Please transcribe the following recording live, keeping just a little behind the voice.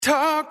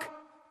Talk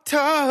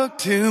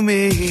to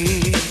me.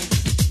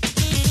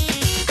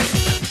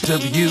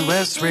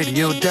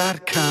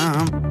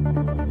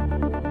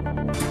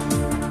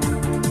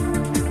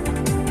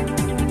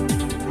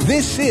 WSRadio.com.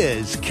 This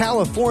is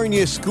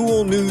California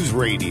School News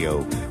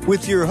Radio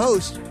with your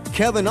hosts,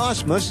 Kevin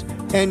Osmus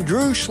and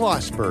Drew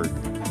Schlossberg.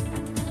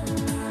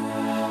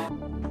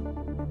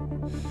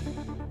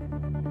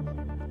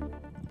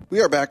 We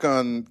are back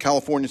on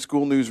California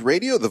School News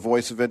Radio, the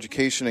voice of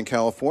education in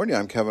California.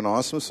 I'm Kevin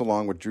Osmus,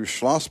 along with Drew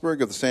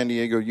Schlossberg of the San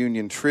Diego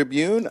Union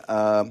Tribune.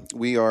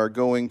 We are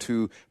going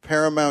to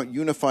Paramount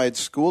Unified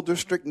School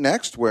District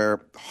next,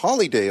 where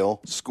Hollydale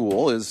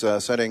School is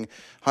setting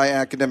high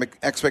academic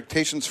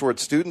expectations for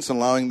its students and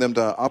allowing them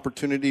the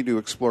opportunity to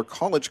explore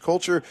college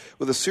culture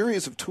with a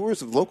series of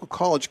tours of local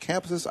college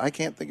campuses. I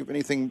can't think of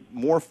anything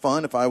more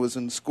fun if I was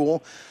in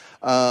school.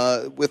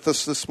 With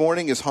us this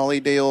morning is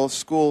Hollydale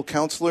School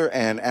Counselor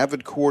and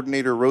AVID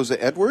Coordinator Rosa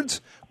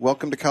Edwards.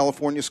 Welcome to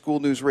California School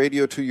News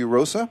Radio to you,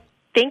 Rosa.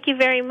 Thank you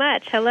very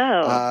much.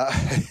 Hello.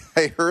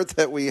 I heard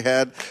that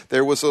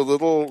there was a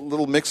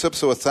little mix-up,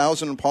 so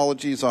 1,000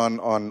 apologies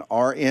on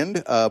our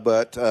end,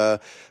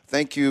 but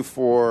thank you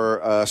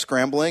for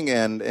scrambling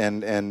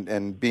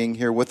and being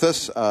here with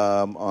us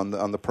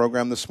on the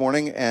program this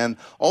morning. And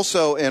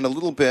also, in a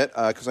little bit,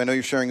 because I know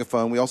you're sharing a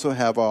phone, we also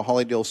have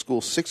Hollydale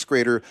School sixth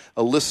grader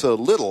Alyssa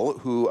Little,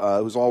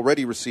 who's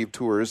already received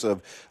tours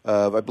of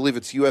I believe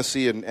it's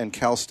USC and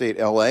Cal State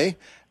LA,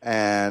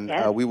 and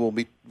yes. We will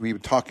be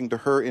talking to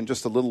her in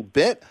just a little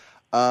bit.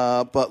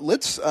 But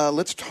let's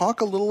talk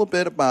a little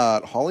bit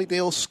about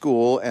Hollydale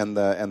School and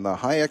the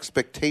high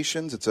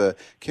expectations. It's a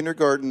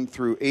kindergarten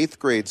through 8th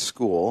grade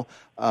school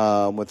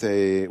with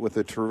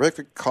a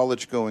terrific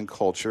college-going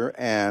culture.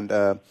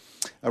 And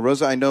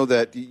Rosa, I know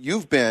that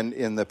you've been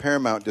in the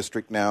Paramount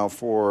District now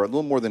for a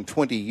little more than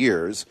 20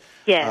 years.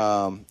 Yes.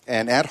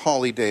 And at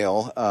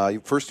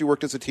Hollydale, first you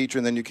worked as a teacher,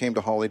 and then you came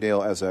to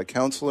Hollydale as a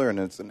counselor and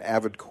as an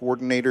AVID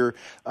coordinator.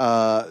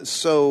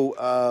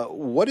 So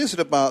what is it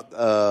about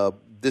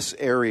this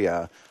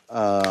area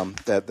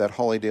that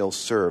Hollydale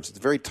serves? It's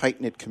a very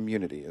tight-knit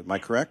community. Am I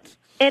correct?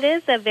 It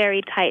is a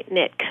very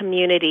tight-knit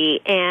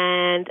community,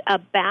 and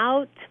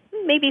about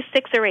maybe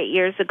 6 or 8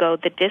 years ago,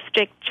 the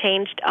district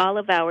changed all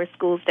of our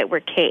schools that were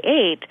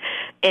K-8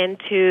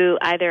 into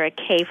either a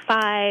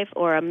K-5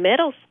 or a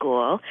middle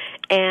school,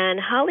 and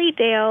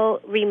Hollydale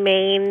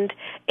remained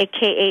a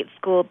K-8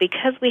 school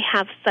because we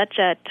have such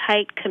a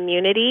tight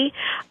community,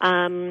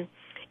 and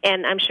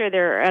I'm sure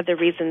there are other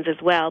reasons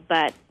as well,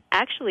 but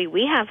actually,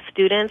 we have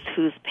students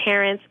whose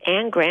parents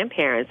and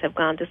grandparents have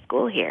gone to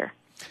school here.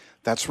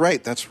 That's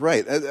right.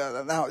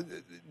 Now,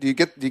 do you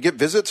get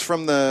visits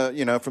from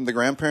the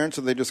grandparents,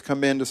 or they just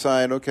come in,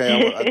 decide,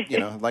 okay,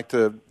 I'd like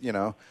to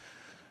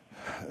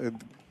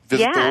visit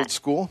the old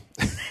school?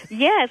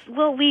 Yes.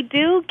 Well, we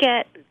do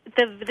get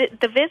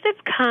the visits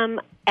come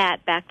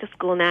at back to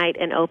school night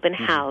and open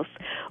house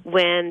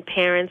when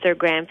parents or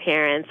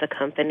grandparents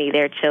accompany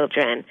their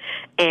children,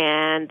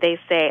 and they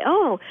say,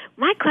 "Oh,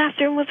 my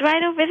classroom was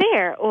right over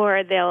there,"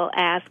 or they'll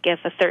ask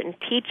if a certain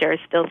teacher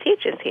still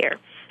teaches here.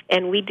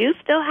 And we do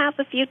still have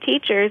a few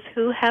teachers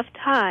who have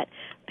taught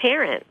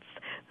parents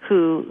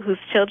whose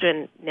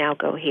children now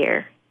go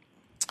here.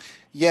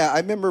 Yeah, I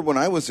remember when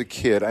I was a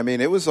kid. I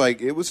mean, it was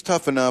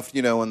tough enough,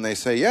 when they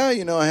say, "Yeah,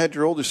 I had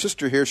your older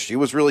sister here. She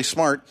was really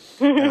smart."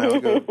 And I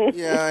would go,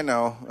 "Yeah, I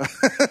know."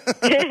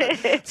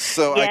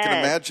 So yes. I can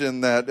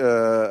imagine that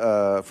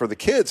for the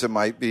kids, it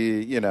might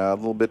be, a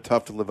little bit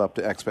tough to live up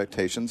to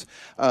expectations.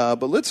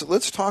 But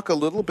let's talk a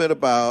little bit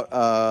about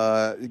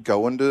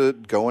going to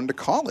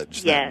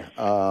college. Then.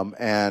 Yes.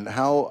 And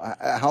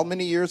how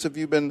many years have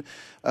you been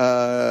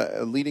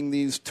leading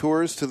these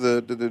tours to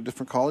the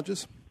different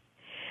colleges?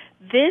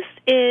 This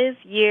is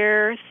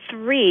year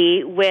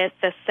 3 with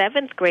the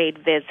 7th grade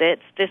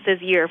visits. This is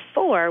year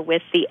 4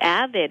 with the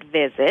AVID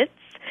visits.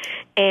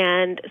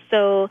 And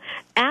so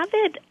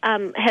AVID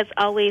has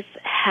always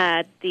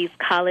had these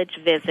college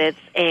visits,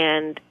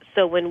 and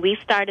so when we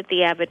started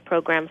the AVID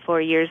program 4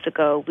 years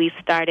ago, we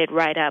started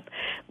right up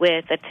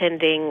with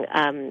attending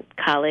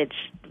college,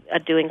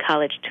 doing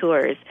college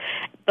tours.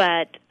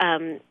 But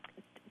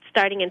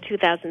starting in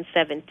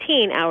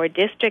 2017, our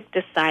district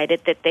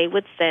decided that they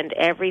would send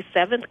every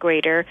 7th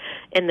grader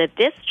in the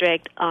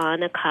district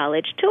on a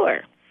college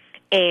tour.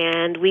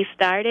 And we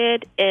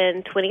started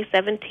in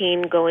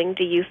 2017 going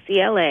to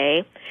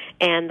UCLA,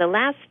 and the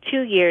last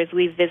 2 years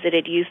we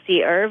visited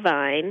UC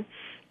Irvine,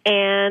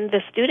 and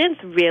the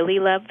students really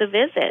loved the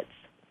visits.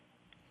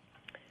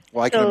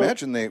 Well, I can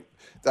imagine they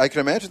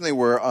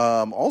were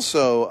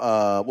also.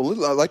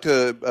 Well, I'd like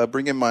to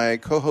bring in my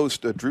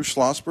co-host Drew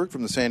Schlossberg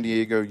from the San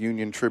Diego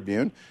Union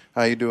Tribune.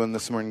 How you doing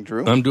this morning,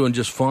 Drew? I'm doing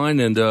just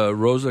fine, and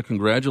Rosa,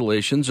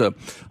 congratulations.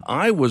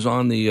 I was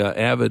on the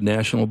AVID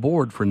National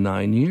Board for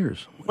 9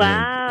 years.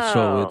 Wow! And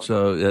so it's,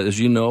 as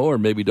you know, or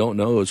maybe don't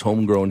know, it's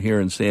homegrown here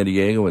in San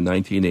Diego in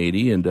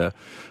 1980, and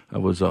I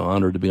was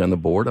honored to be on the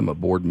board. I'm a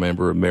board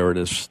member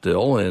emeritus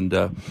still, and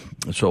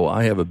so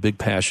I have a big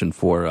passion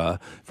for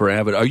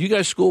AVID. Are you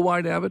guys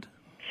school-wide AVID?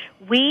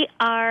 We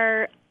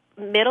are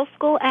middle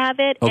school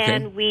Avid, Okay.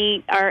 and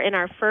we are in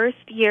our first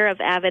year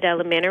of Avid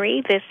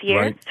Elementary this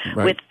year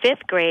Right. with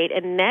 5th grade,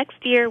 and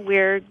next year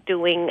we're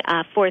doing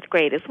 4th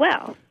grade as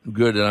well.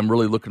 Good, and I'm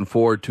really looking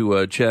forward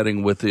to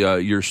chatting with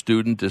your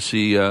student to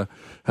see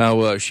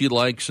how she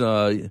likes,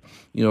 doing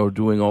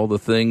all the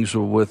things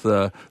with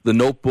the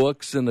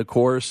notebooks and, of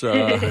course,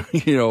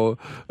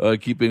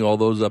 keeping all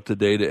those up to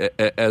date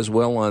as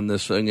well on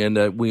this thing.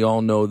 And we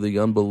all know the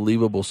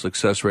unbelievable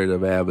success rate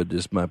of Avid.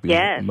 This must be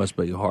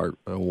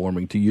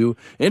heartwarming to you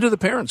and to the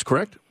parents,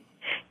 correct?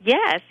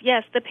 Yes.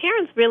 The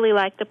parents really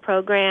like the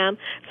program.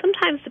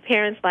 Sometimes the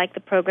parents like the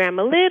program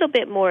a little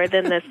bit more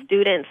than the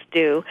students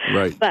do.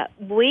 Right. But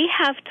we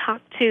have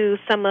talked to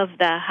some of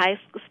the high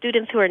school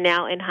students who are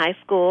now in high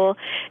school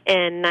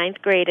in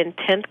 9th grade and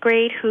 10th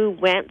grade who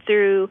went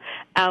through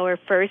our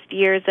first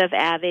years of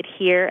Avid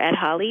here at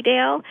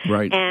Hollydale.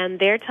 Right. And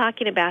they're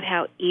talking about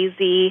how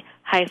easy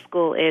high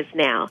school is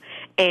now.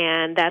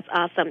 And that's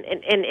awesome.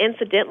 And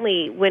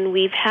incidentally, when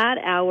we've had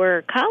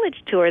our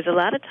college tours, a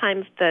lot of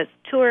times the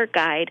tour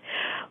guide,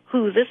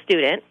 who's a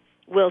student,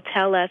 will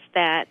tell us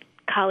that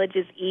college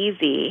is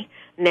easy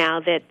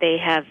now that they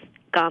have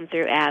gone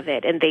through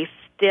Avid, and they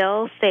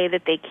still say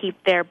that they keep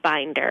their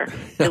binder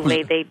the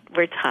way they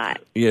were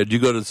taught. Yeah, do you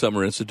go to the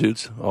Summer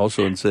Institutes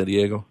also in San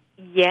Diego?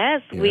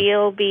 Yes, Yeah.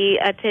 We'll be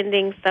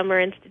attending Summer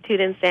Institute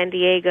in San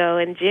Diego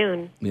in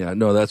June. Yeah,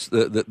 no,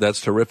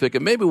 that's terrific.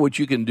 And maybe what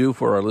you can do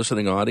for our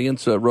listening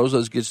audience, Rosa,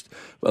 is just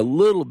a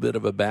little bit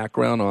of a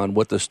background on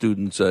what the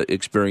students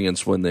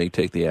experience when they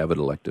take the Avid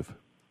elective.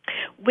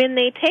 When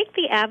they take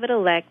the Avid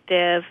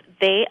elective,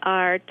 they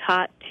are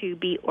taught to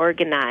be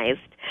organized,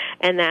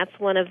 and that's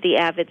one of the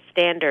Avid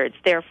standards.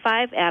 There are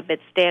 5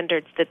 Avid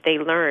standards that they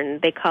learn.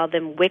 They call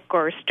them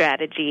WICOR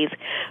strategies: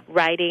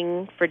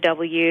 writing for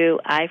W,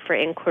 I for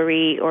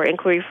inquiry, or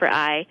inquiry for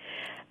I,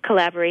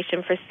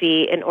 collaboration for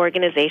C, and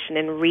organization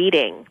and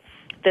reading.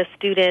 The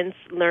students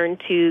learn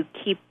to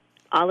keep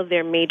all of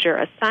their major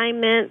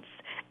assignments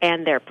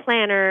and their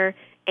planner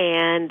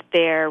and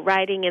their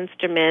writing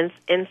instruments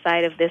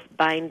inside of this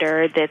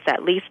binder that's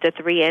at least a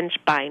 3-inch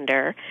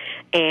binder,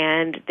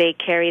 and they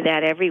carry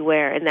that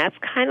everywhere. And that's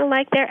kind of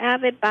like their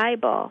Avid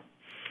Bible.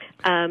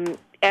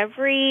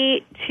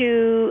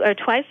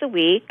 Twice a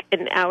week,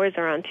 and ours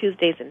are on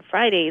Tuesdays and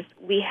Fridays,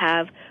 we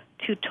have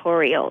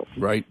tutorials.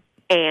 Right.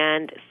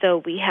 And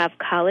so we have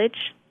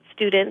college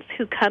students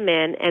who come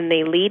in and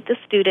they lead the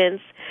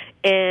students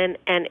in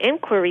an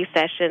inquiry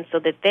session so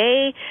that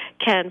they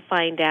can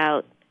find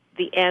out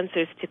the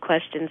answers to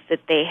questions that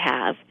they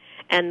have.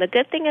 And the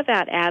good thing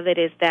about Avid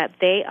is that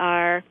they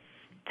are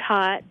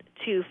taught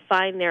to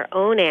find their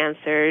own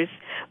answers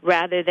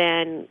rather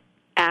than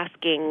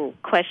asking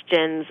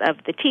questions of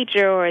the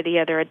teacher or the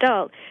other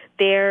adult.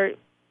 They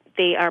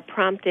are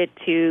prompted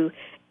to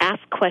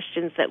ask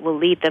questions that will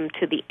lead them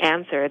to the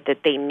answer that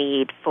they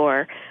need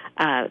for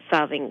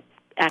solving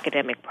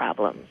academic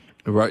problems.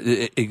 Right,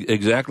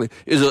 exactly.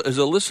 Is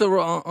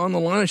Alyssa on the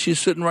line? She's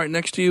sitting right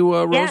next to you,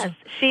 Rosa? Yes,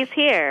 she's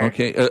here.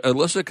 Okay,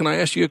 Alyssa, can I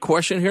ask you a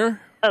question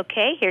here?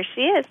 Okay, here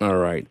she is. All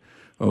right.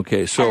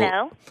 Okay, so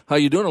Hello. How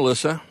you doing,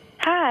 Alyssa?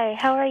 Hi,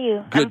 how are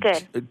you? Good. I'm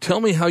good. Tell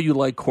me how you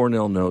like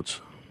Cornell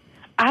Notes.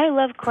 I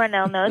love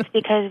Cornell Notes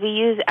because we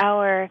use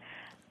our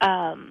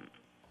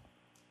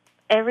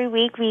every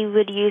week we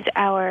would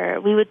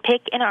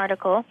pick an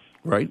article,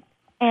 Right.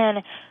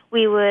 and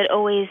we would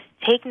always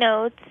take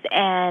notes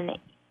and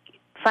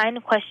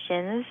find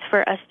questions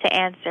for us to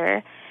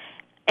answer,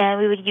 and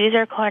we would use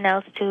our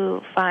Cornells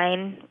to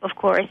find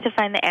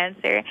the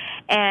answer.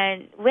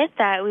 And with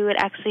that, we would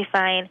actually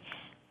find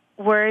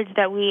words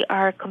that we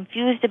are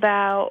confused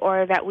about,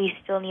 or that we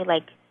still need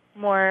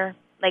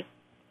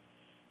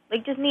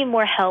just need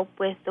more help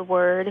with the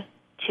word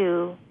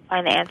to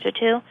find the answer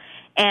to.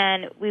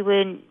 And we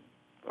would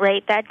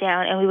write that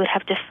down, and we would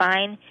have to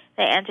find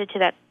the answer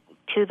to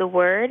the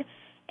word,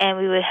 and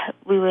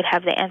we would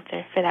have the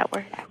answer for that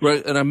word.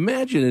 Right, and I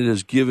imagine it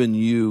has given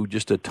you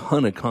just a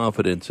ton of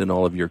confidence in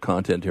all of your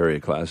content area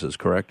classes,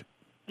 correct?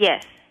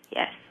 Yes.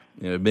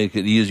 Make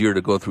it easier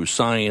to go through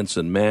science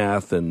and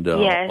math and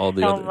all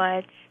the other.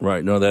 Much.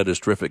 Right, no, that is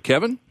terrific.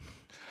 Kevin?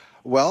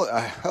 Well,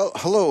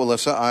 hello,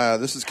 Alyssa.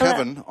 This is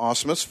Kevin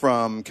Osmus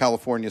from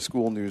California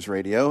School News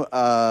Radio.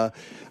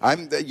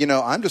 I'm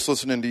just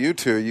listening to you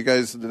two. You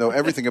guys know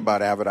everything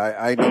about Avid.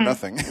 I know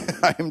nothing.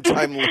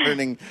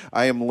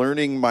 I am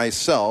learning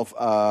myself.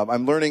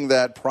 I'm learning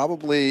that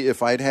probably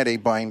if I'd had a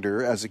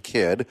binder as a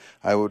kid,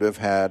 I would have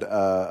had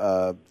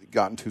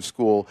gotten to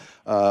school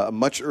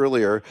much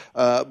earlier.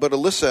 But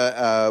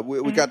Alyssa,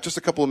 we got just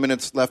a couple of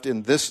minutes left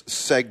in this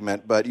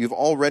segment, but you've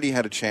already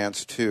had a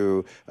chance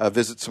to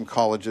visit some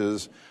colleges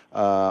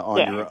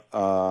your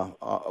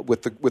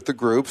with the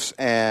groups,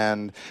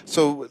 and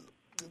so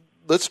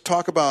let's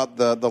talk about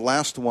the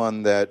last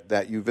one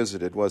that you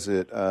visited. Was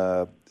it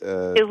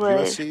It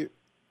was USC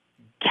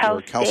Cal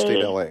or Cal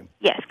State LA?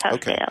 Yes,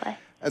 Cal State LA.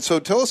 And so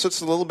tell us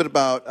just a little bit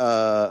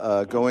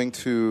about going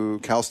to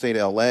Cal State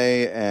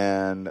LA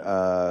and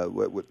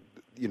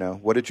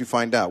what did you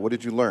find out? What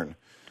did you learn?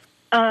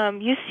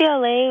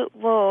 UCLA,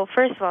 well,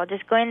 first of all,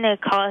 just going to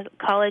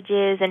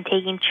colleges and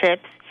taking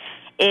trips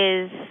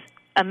is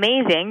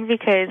amazing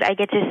because I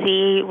get to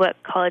see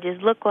what colleges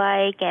look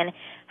like and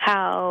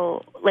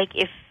how, like,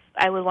 if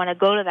I would want to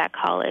go to that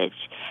college.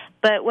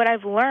 But what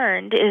I've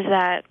learned is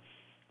that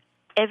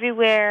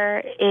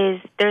everywhere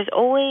there's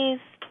always,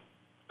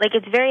 like,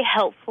 it's very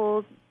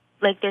helpful.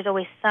 Like, there's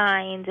always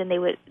signs, and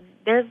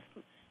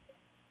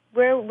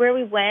where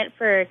we went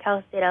for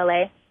Cal State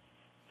LA, it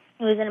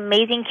was an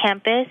amazing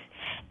campus,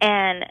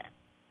 and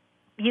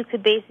you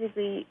could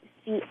basically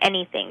see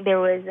anything. There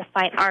was a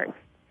fine arts,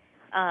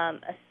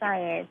 a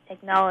science,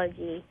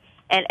 technology,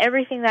 and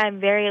everything that I'm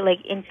very,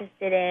 like,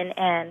 interested in,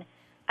 and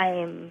I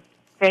am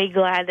very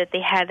glad that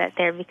they had that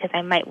there because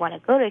I might want to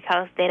go to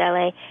Cal State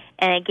LA,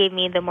 and it gave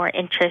me the more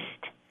interest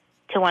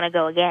to want to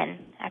go again,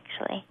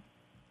 actually.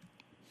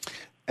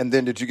 And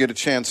then, did you get a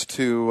chance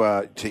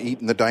to eat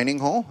in the dining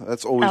hall?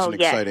 That's always an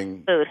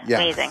exciting food.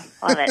 Yeah. Amazing,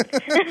 love it.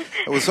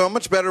 It was so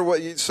much better.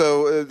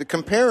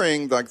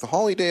 Comparing like the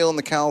Hollydale and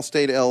the Cal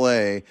State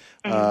LA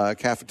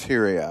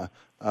cafeteria,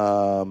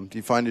 do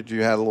you find that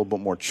you had a little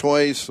bit more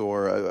choice,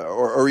 or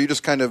are you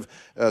just kind of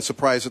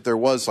surprised that there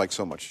was like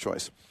so much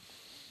choice?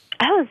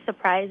 I was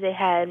surprised they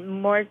had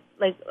more,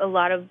 like a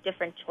lot of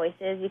different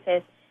choices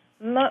because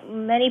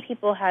many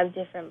people have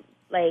different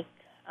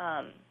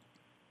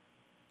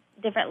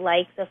different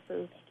likes of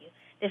food.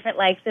 Different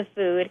likes of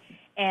food,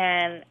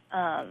 and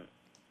I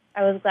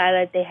was glad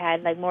that they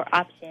had like more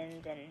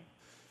options and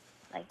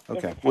like.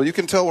 Okay. Well, you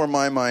can tell where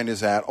my mind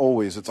is at.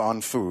 Always, it's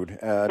on food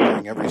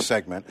during every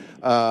segment.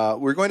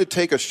 We're going to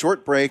take a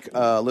short break.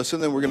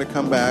 Listen, then we're going to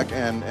come back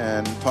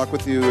and talk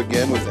with you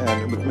again with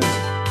Ms.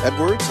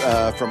 Edwards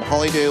from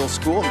Hollydale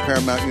School and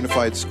Paramount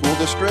Unified School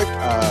District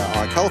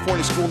on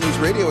California School News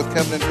Radio with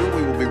Kevin and Drew.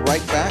 We will be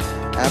right back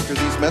after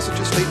these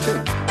messages. Stay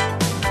tuned.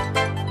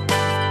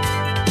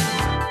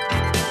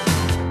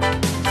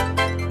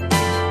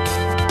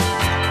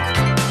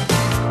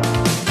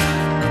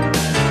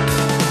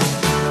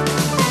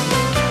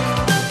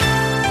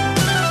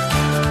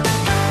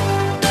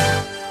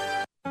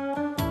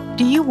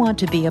 Do you want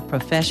to be a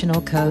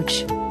professional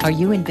coach? Are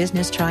you in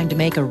business trying to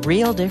make a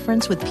real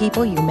difference with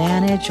people you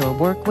manage or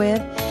work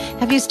with?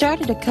 Have you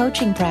started a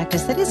coaching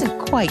practice that isn't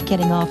quite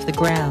getting off the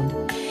ground?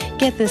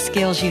 Get the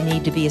skills you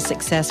need to be a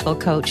successful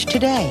coach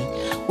today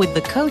with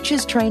the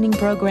Coaches Training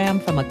Program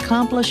from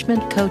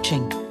Accomplishment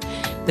Coaching.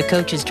 The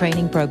Coaches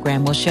Training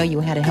Program will show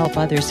you how to help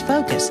others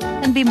focus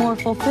and be more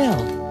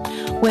fulfilled.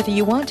 Whether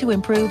you want to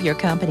improve your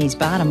company's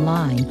bottom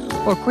line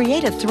or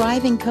create a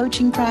thriving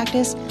coaching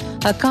practice,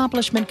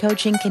 Accomplishment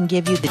Coaching can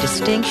give you the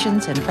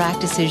distinctions and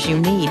practices you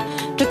need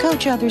to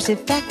coach others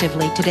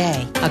effectively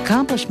today.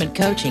 Accomplishment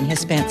Coaching has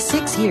spent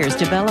 6 years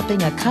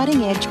developing a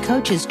cutting-edge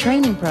coaches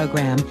training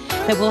program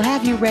that will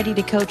have you ready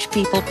to coach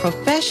people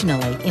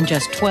professionally in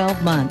just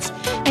 12 months,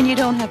 and you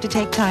don't have to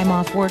take time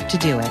off work to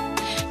do it.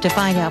 To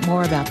find out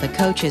more about the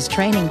Coaches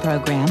Training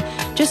Program,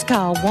 just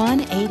call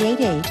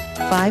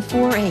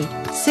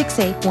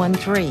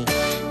 1-888-548-6813.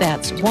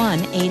 That's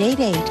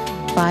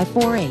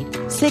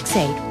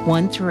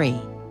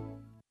 1-888-548-6813.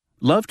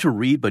 Love to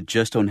read but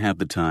just don't have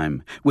the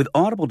time? With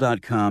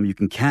Audible.com, you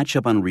can catch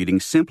up on reading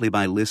simply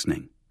by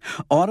listening.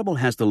 Audible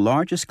has the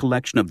largest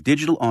collection of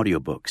digital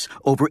audiobooks,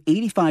 over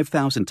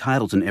 85,000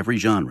 titles in every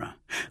genre.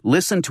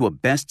 Listen to a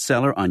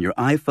bestseller on your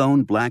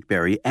iPhone,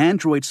 BlackBerry,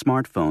 Android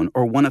smartphone,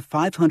 or one of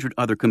 500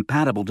 other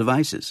compatible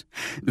devices.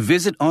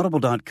 Visit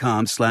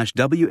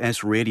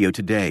audible.com/WS Radio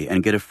today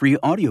and get a free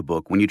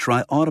audiobook when you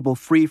try Audible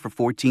free for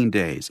 14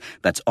 days.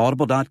 That's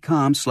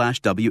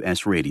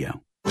audible.com/WS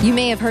Radio. You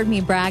may have heard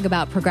me brag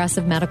about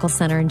Progressive Medical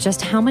Center and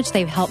just how much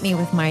they've helped me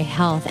with my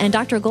health. And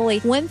Dr.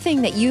 Goley, one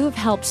thing that you have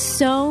helped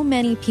so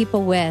many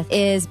people with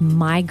is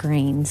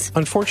migraines.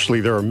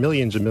 Unfortunately, there are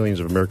millions and millions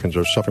of Americans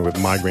who are suffering with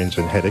migraines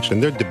and headaches,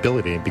 and they're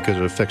debilitating because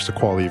it affects the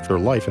quality of their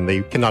life, and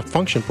they cannot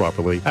function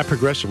properly. At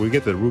Progressive, we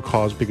get to the root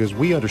cause because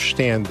we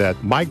understand that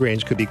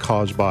migraines could be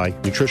caused by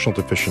nutritional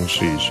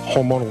deficiencies,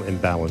 hormonal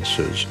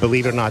imbalances,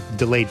 believe it or not,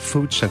 delayed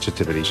food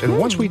sensitivities. And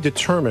once we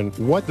determine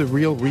what the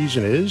real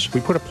reason is,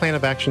 we put a plan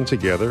of action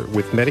together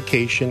with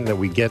medication that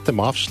we get them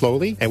off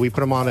slowly, and we put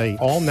them on an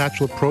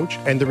all-natural approach,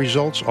 and the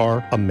results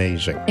are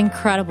amazing.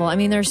 Incredible. I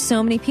mean, there's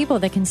so many people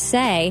that can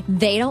say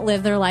they don't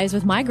live their lives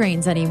with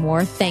migraines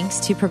anymore thanks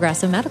to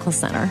Progressive Medical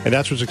Center. And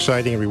that's what's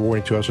exciting and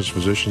rewarding to us as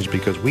physicians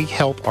because we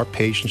help our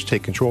patients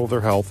take control of their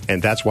health, and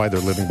that's why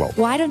they're living well.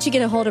 Why don't you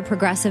get a hold of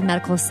Progressive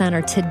Medical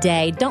Center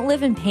today? Don't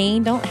live in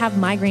pain. Don't have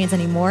migraines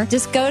anymore.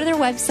 Just go to their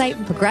website,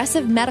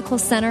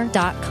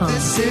 progressivemedicalcenter.com.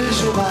 This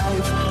is your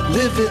life.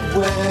 Live it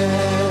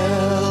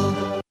well.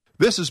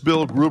 This is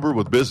Bill Gruber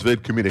with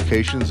BizVid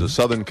Communications, a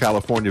Southern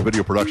California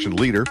video production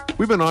leader.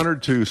 We've been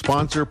honored to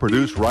sponsor,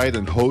 produce, write,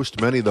 and host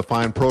many of the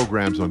fine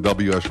programs on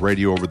WS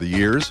Radio over the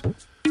years.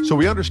 So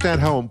we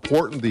understand how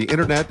important the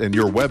internet and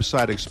your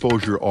website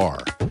exposure are.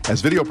 As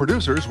video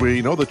producers,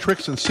 we know the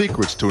tricks and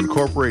secrets to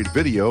incorporate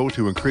video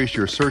to increase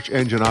your search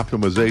engine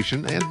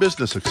optimization and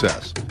business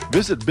success.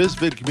 Visit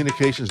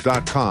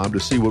BizVidCommunications.com to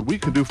see what we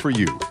can do for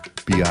you.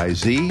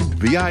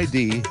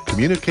 BIZVID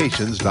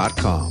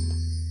Communications.com.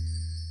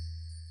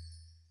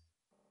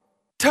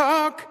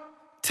 Talk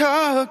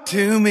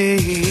to me.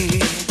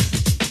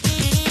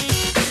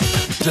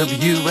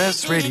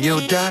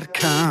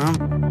 WSRadio.com.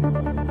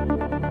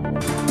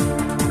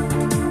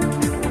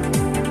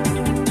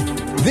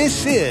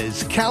 This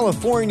is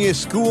California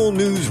School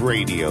News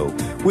Radio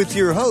with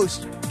your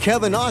hosts,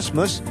 Kevin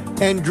Osmus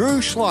and Drew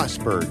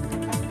Schlossberg.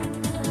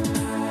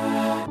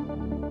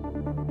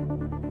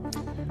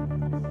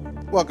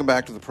 Welcome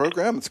back to the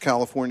program. It's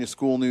California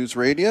School News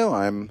Radio.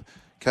 I'm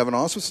Kevin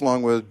Osmus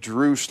along with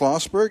Drew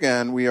Schlossberg,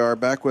 and we are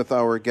back with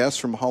our guest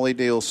from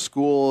Hollydale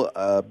School,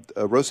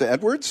 Rosa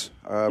Edwards.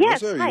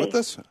 Yes, Rosa, are hi. you with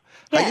us?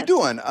 Yes. How you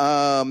doing?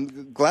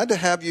 Glad to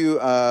have you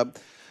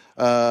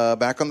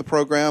back on the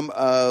program.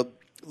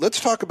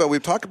 Let's talk about.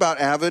 We've talked about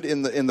AVID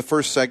in the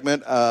first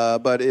segment,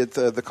 but it's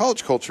the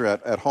college culture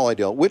at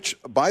Hollydale, which,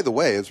 by the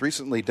way, is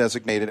recently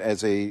designated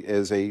as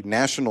a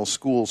national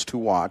schools to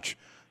watch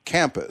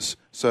campus.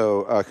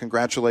 So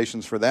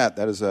congratulations for that.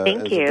 That is a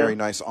very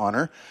nice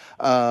honor.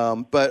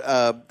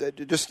 But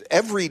just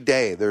every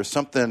day there's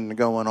something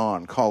going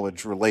on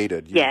college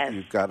related. Yes.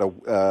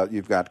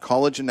 You've got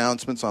college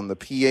announcements on the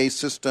PA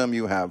system.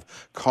 You have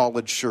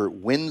College Shirt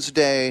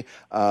Wednesday.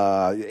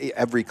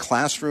 Every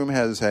classroom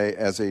has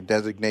a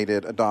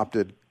designated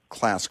adopted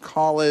class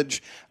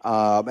college,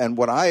 and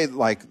what I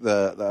like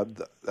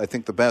I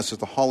think the best is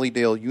the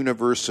Hollydale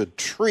University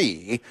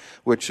tree,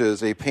 which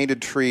is a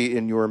painted tree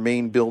in your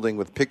main building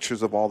with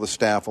pictures of all the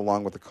staff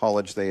along with the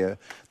college they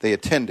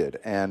attended.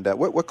 And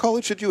what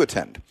college did you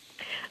attend?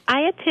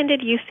 I attended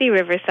UC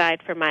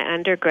Riverside for my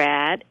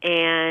undergrad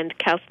and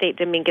Cal State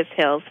Dominguez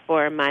Hills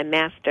for my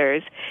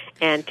master's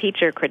and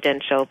teacher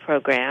credential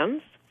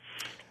programs.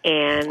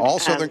 And all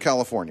Southern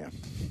California.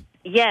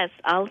 Yes,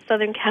 all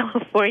Southern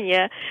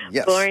California,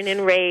 yes. Born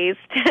and raised.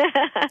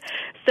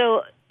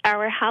 So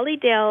our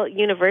Hollydale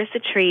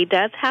University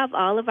does have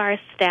all of our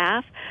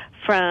staff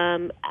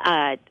from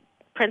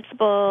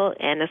principal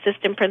and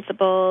assistant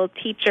principal,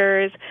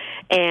 teachers,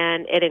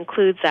 and it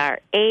includes our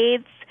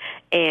aides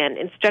and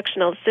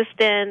instructional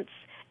assistants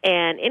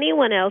and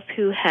anyone else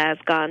who has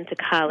gone to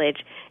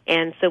college.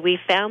 And so we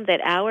found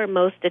that our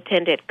most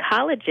attended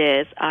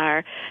colleges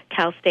are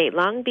Cal State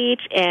Long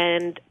Beach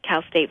and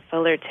Cal State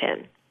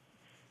Fullerton.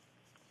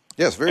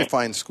 Yes, very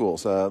fine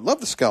schools.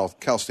 Love the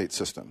Cal State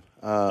system.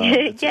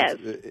 Yes.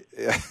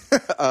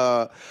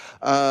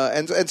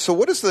 And so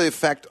what is the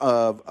effect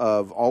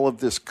of all of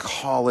this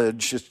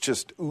college? It's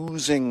just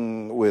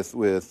oozing with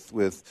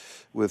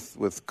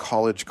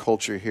college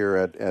culture here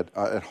at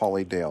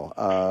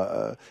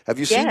Hollydale. Have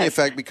you seen the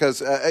effect?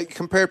 Because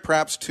compared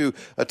perhaps to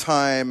a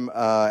time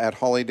at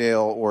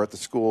Hollydale or at the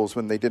schools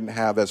when they didn't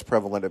have as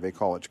prevalent of a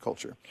college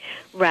culture.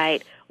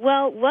 Right.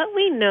 Well, what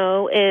we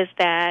know is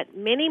that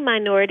many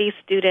minority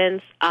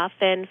students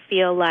often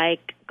feel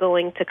like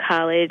going to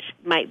college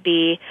might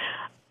be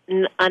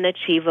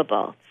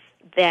unachievable,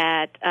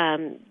 that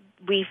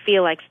we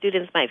feel like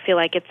students might feel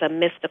like it's a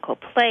mystical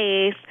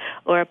place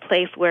or a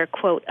place where,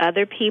 quote,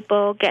 other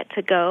people get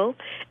to go.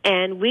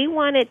 And we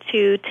wanted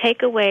to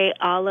take away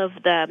all of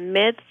the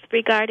myths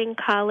regarding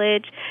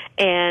college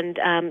and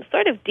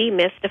sort of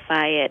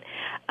demystify it.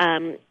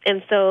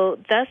 And so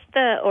thus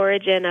the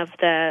origin of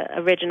the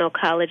original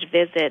college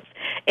visits.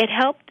 It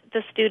helped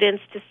the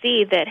students to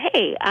see that,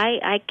 hey,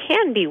 I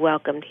can be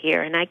welcomed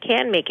here and I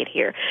can make it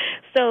here.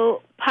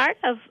 So part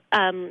of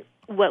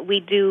what we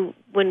do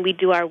when we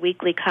do our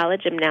weekly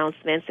college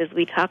announcements is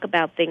we talk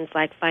about things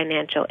like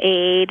financial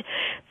aid,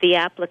 the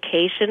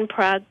application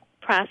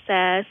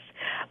process.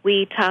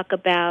 We talk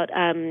about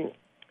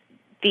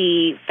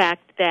the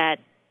fact that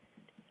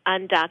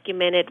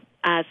undocumented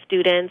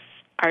students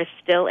are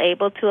still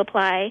able to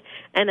apply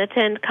and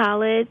attend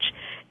college,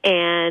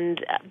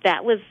 and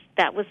that was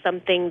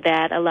something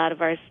that a lot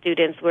of our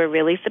students were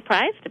really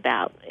surprised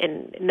about,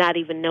 and not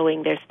even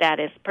knowing their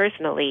status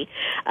personally.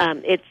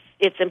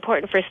 It's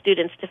important for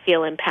students to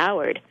feel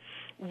empowered.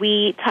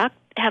 We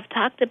have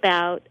talked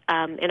about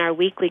in our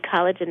weekly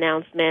college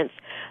announcements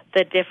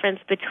the difference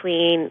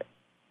between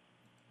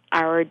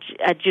our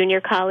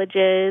junior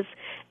colleges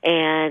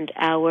and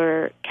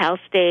our Cal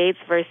States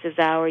versus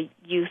our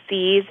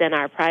UCs and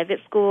our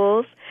private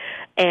schools.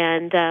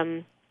 And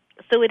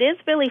so it is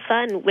really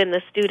fun when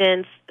the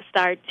students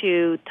start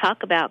to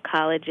talk about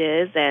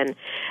colleges, and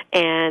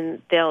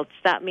they'll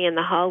stop me in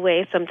the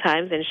hallway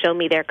sometimes and show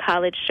me their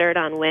college shirt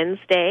on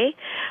Wednesday.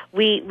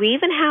 We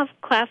even have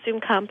classroom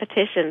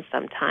competitions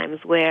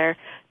sometimes where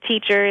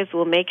teachers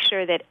will make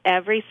sure that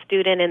every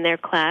student in their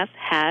class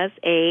has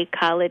a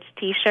college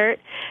T-shirt,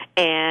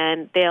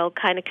 and they'll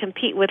kind of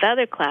compete with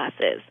other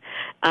classes.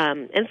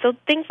 And so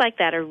things like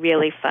that are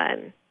really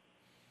fun.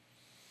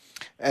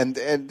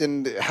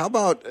 And how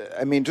about,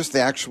 I mean, just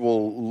the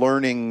actual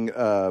learning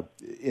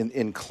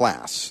in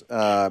class?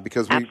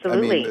 Because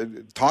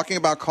talking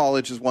about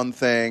college is one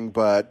thing,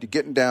 but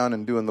getting down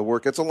and doing the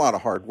work, it's a lot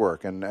of hard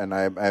work. And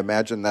I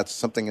imagine that's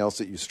something else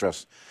that you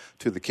stress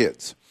to the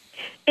kids.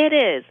 It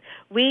is.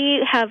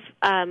 We have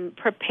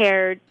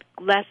prepared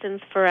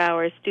lessons for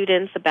our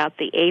students about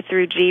the A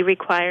through G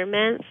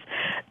requirements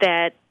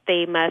that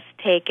they must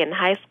take in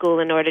high school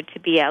in order to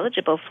be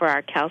eligible for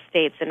our Cal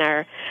States and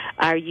our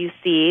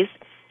UCs,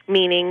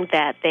 meaning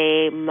that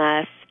they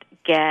must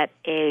get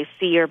a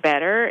C or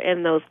better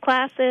in those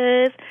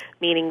classes,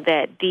 meaning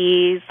that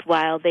Ds,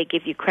 while they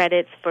give you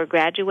credits for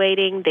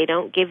graduating, they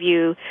don't give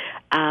you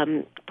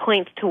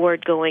points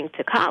toward going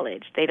to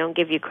college. They don't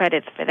give you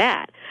credits for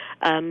that.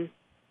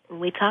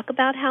 We talk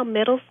about how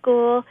middle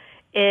school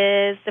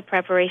is the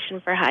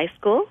preparation for high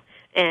school,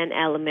 and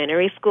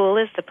elementary school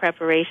is the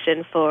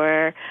preparation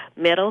for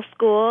middle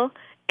school,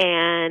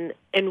 and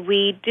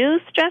we do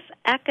stress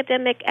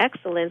academic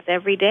excellence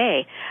every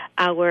day.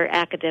 Our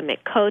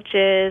academic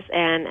coaches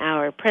and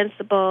our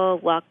principal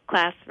walk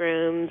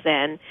classrooms,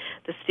 and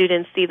the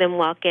students see them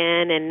walk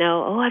in and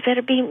know, oh, I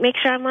better make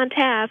sure I'm on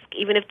task,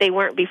 even if they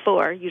weren't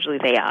before. Usually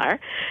they are.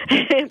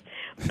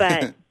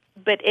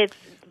 but it's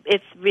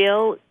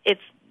real.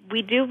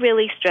 We do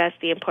really stress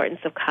the importance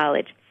of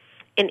college.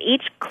 And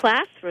each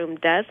classroom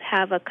does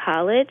have a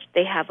college.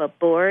 They have a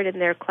board in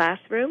their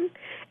classroom,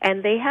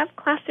 and they have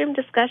classroom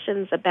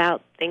discussions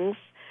about things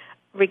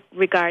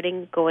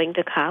regarding going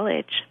to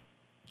college.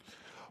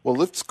 Well,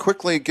 let's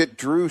quickly get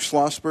Drew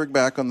Schlossberg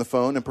back on the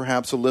phone, and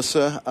perhaps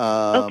Alyssa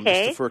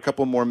just for a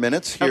couple more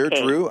minutes here.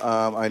 Okay. Drew,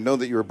 I know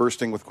that you were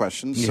bursting with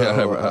questions. Yeah,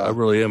 so, I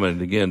really am.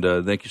 And again,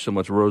 thank you so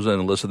much, Rosa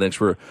and Alyssa. Thanks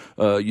for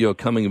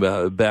coming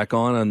back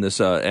on this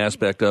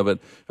aspect of it.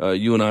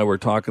 You and I were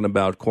talking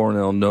about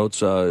Cornell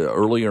Notes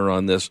earlier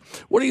on this.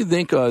 What do you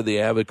think the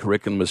AVID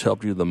curriculum has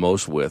helped you the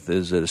most with?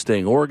 Is it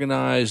staying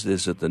organized?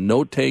 Is it the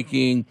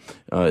note-taking?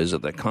 Is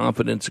it the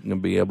confidence you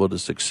can be able to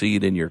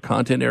succeed in your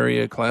content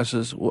area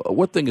classes?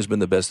 What thing has been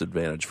the best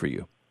advantage for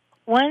you?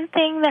 One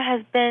thing that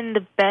has been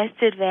the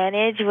best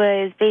advantage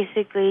was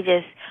basically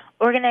just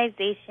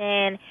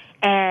organization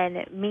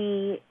and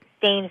me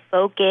staying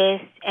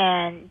focused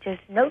and just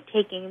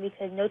note-taking,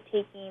 because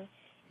note-taking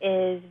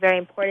is very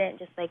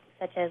important,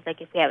 such as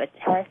if we have a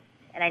test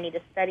and I need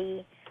to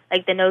study,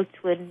 the notes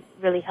would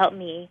really help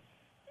me,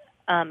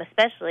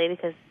 especially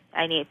because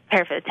I need to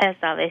prepare for the test,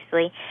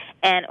 obviously.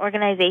 And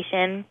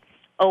organization,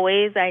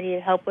 always I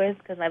need help with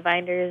because my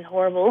binder is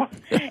horrible.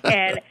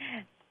 And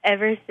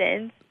ever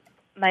since,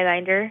 my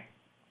binder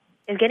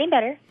is getting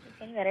better.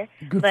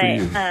 Good for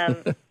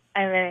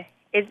you.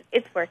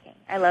 It's working.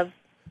 I love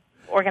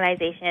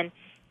organization.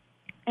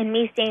 And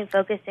me staying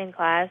focused in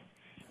class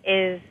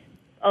is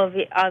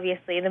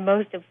obviously the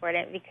most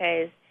important,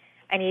 because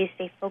I need to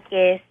stay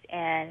focused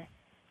and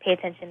pay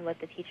attention to what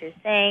the teacher is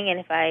saying. And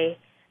if I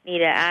need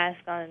to ask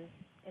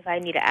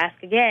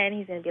again,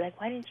 he's going to be like,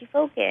 why didn't you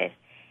focus?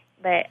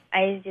 But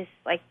I just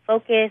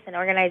focus and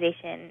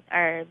organization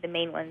are the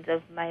main ones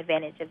of my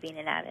advantage of being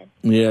an AVID.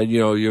 Yeah,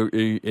 you're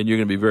going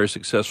to be very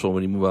successful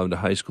when you move on to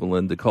high school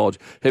and to college.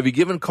 Have you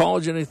given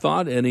college any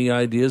thought, any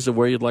ideas of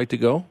where you'd like to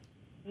go?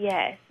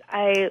 Yes,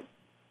 I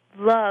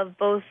love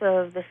both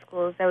of the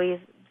schools that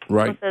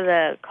both of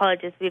the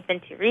colleges we've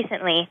been to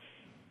recently,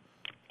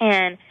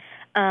 and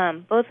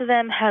both of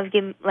them have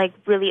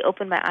really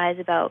opened my eyes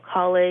about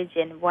college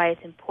and why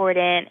it's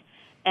important,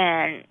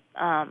 and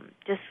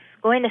just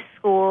going to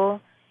school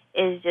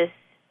is just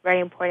very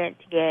important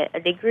to get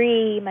a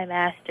degree, my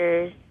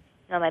master's,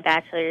 my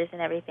bachelor's and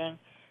everything.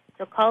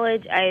 So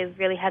college, I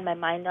really had my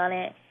mind on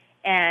it,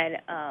 and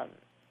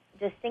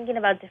just thinking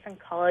about different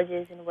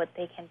colleges and what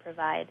they can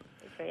provide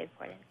is very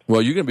important.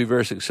 Well, you're going to be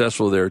very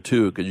successful there,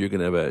 too, because you're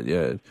going to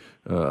have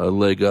a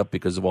leg up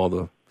because of all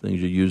the things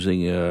you're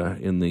using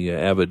in the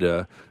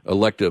AVID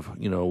elective,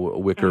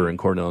 Wicker and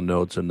Cornell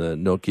Notes and the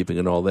note-keeping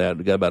and all that.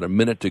 We've got about a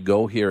minute to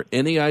go here.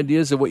 Any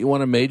ideas of what you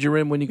want to major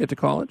in when you get to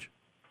college?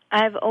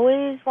 I've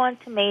always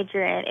wanted to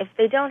major in, if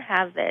they don't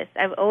have this,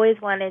 I've always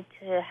wanted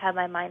to have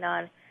my mind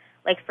on,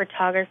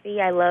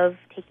 photography. I love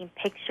taking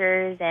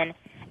pictures and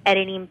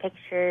editing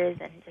pictures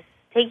and just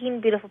taking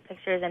beautiful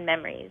pictures and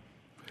memories.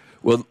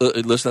 Well,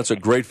 listen, that's a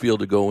great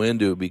field to go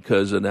into,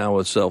 because now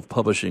with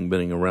self-publishing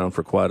being around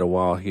for quite a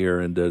while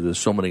here, and there's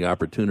so many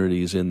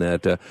opportunities in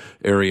that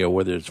area,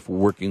 whether it's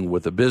working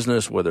with a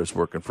business, whether it's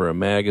working for a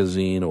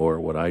magazine, or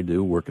what I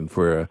do, working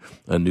for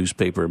a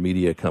newspaper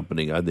media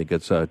company. I think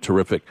it's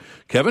terrific.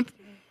 Kevin?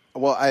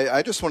 Well,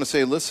 I just want to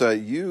say,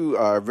 Alyssa, you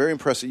are very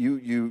impressive.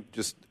 You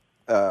just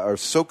are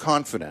so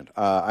confident.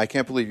 I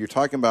can't believe you're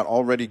talking about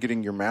already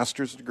getting your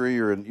master's degree.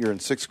 You're in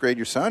sixth grade.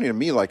 You're sounding to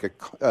me like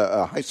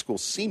a high school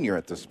senior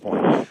at this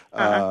point.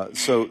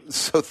 So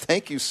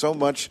thank you so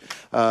much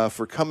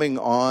for coming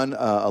on.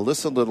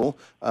 Alyssa Little,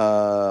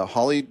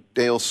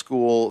 Hollydale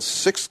School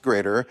sixth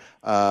grader,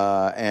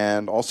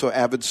 and also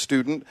AVID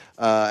student.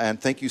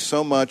 And thank you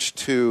so much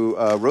to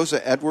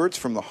Rosa Edwards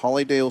from the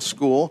Hollydale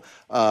School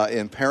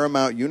in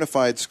Paramount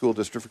Unified School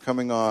District for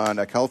coming on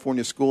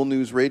California School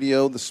News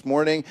Radio this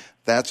morning.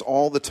 That's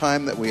all the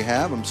time that we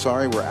have. I'm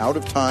sorry, we're out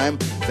of time.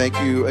 Thank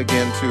you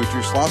again to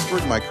Drew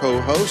Schlossberg, my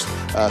co-host.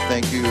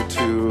 Thank you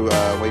to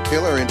Wade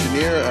Taylor, our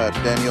engineer, to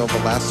Danielle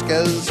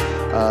Velasquez,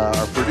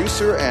 our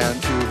producer,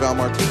 and to Val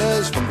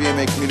Martinez from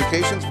VMA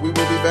Communications. We will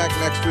be back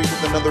next week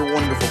with another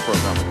wonderful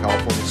program of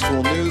California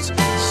School News.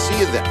 See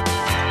you then.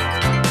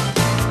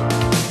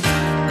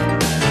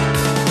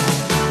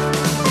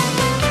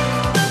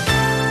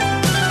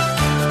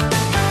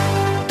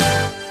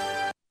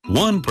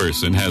 One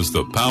person has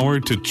the power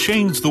to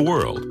change the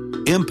world,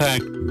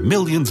 impact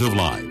millions of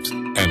lives,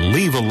 and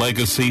leave a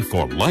legacy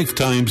for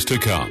lifetimes to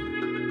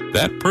come.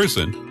 That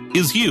person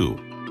is you.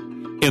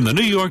 In the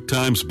New York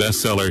Times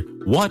bestseller,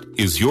 What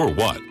is Your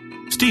What?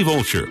 Steve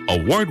Olsher,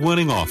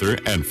 award-winning author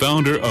and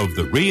founder of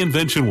the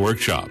Reinvention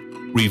Workshop,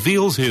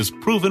 reveals his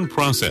proven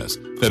process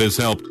that has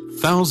helped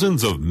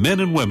thousands of men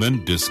and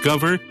women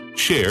discover,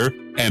 share,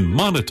 and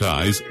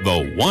monetize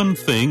the one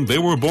thing they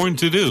were born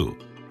to do.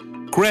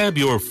 Grab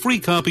your free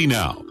copy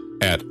now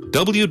at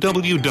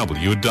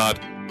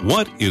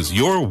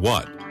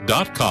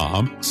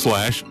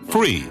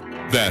www.whatisyourwhat.com/free.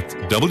 That's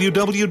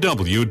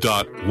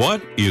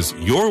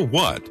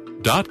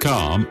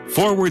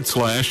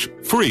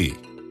www.whatisyourwhat.com/free.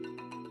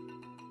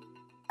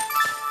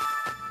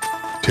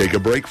 Take a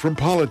break from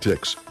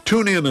politics.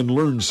 Tune in and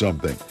learn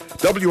something.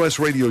 WS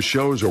Radio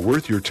shows are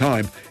worth your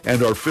time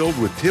and are filled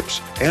with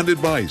tips and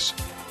advice.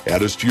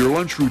 Add us to your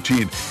lunch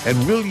routine,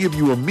 and we'll give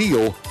you a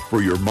meal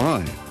for your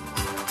mind.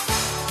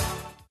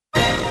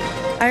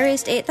 I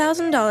raised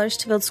 $8,000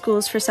 to build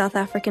schools for South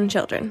African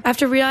children.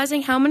 After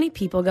realizing how many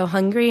people go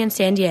hungry in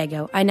San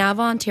Diego, I now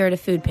volunteer at a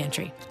food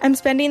pantry. I'm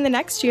spending the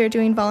next year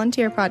doing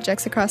volunteer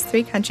projects across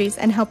 3 countries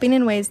and helping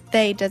in ways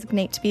they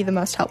designate to be the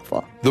most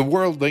helpful. The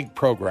WorldLink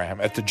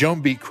program at the Joan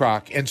B.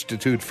 Kroc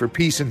Institute for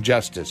Peace and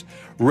Justice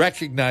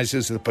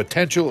recognizes the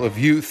potential of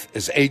youth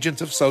as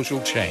agents of social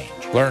change.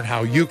 Learn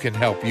how you can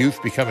help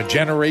youth become a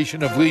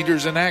generation of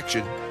leaders in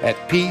action at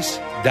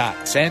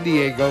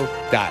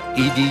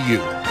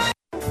peace.sandiego.edu.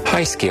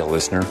 Hi, Scale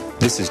listener.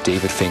 This is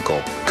David Finkel,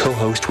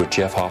 co-host with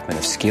Jeff Hoffman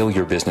of Scale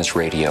Your Business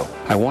Radio.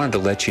 I wanted to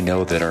let you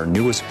know that our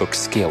newest book,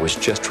 Scale, was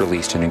just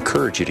released and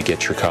encourage you to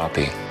get your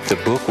copy. The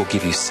book will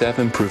give you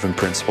 7 proven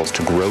principles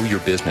to grow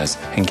your business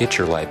and get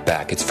your life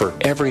back. It's for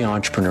every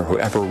entrepreneur who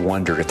ever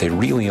wondered if they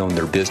really own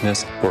their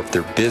business or if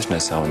their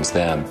business owns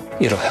them.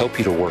 It'll help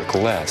you to work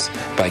less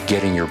by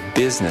getting your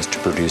business to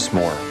produce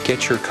more.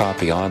 Get your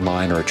copy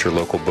online or at your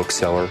local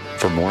bookseller.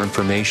 For more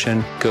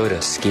information, go to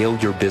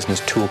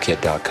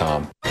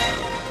scaleyourbusinesstoolkit.com.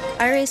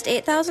 I raised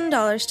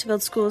 $8,000 to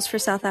build schools for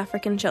South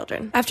African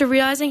children. After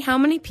realizing how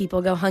many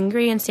people go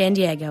hungry in San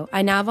Diego,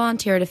 I now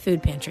volunteer at a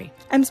food pantry.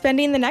 I'm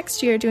spending the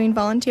next year doing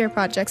volunteer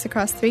projects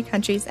across 3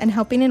 countries and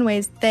helping in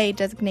ways they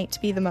designate to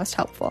be the most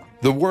helpful.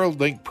 The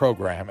WorldLink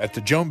program at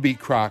the Joan B.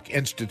 Kroc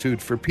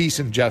Institute for Peace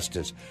and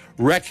Justice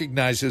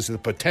recognizes the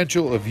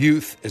potential of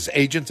youth as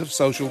agents of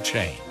social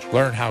change.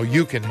 Learn how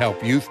you can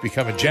help youth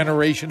become a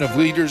generation of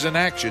leaders in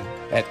action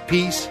at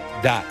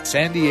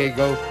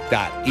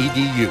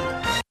peace.sandiego.edu.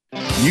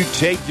 You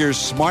take your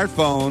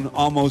smartphone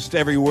almost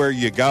everywhere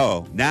you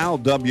go. Now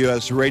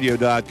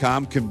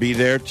WSRadio.com can be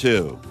there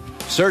too.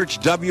 Search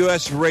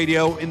WS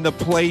Radio in the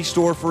Play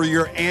Store for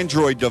your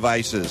Android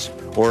devices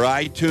or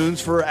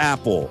iTunes for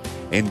Apple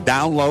and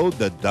download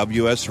the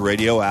WS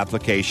Radio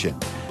application.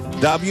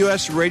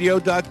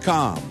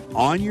 WSRadio.com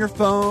on your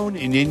phone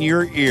and in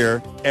your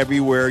ear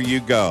everywhere you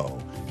go.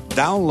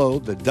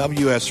 Download the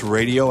WS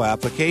Radio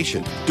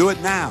application. Do it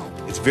now.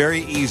 It's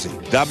very easy.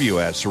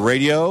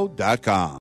 WSRadio.com.